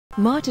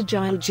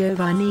Giaele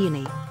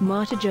Giovannini.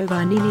 Marta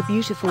Giovannini,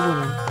 beautiful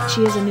woman.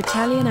 She is an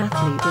Italian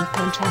athlete in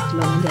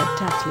pentathlon and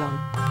heptathlon.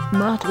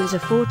 Marta is a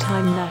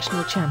four-time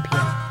national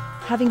champion,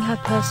 having had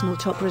personal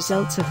top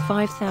results of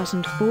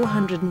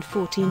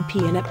 5,414p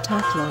in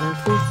heptathlon and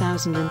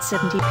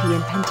 4,070p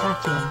in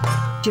pentathlon.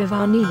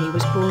 Giovannini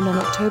was born on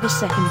October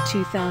 2,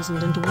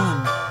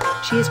 2001.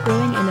 She is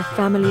growing in a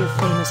family of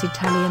famous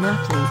Italian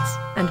athletes,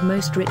 and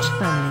most rich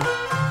family.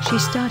 She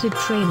started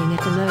training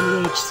at an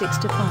early age 6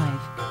 to 5.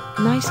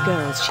 Nice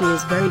girls, she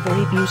is very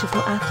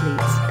beautiful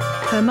athletes.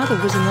 Her mother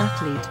was an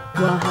athlete,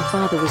 while her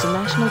father was a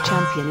national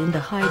champion in the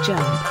high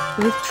jump,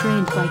 both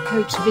trained by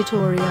coach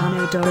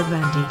Vittoriano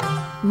Doravandi.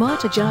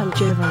 Marta Giaele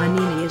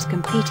Giovannini is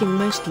competing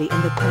mostly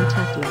in the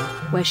pentathlon,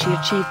 where she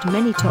achieved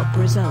many top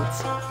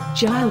results.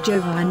 Giaele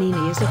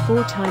Giovannini is a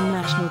four-time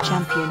national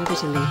champion of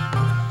Italy.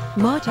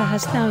 Marta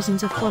has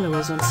thousands of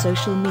followers on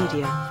social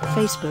media,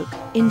 Facebook,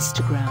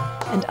 Instagram,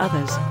 and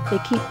others. They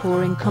keep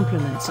pouring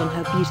compliments on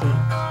her beauty.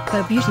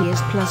 Her beauty is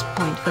plus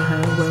point for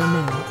her and well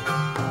known.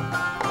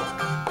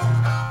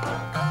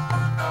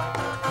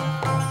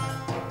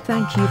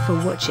 Thank you for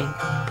watching.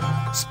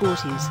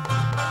 Sporties.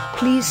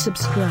 Please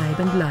subscribe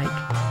and like.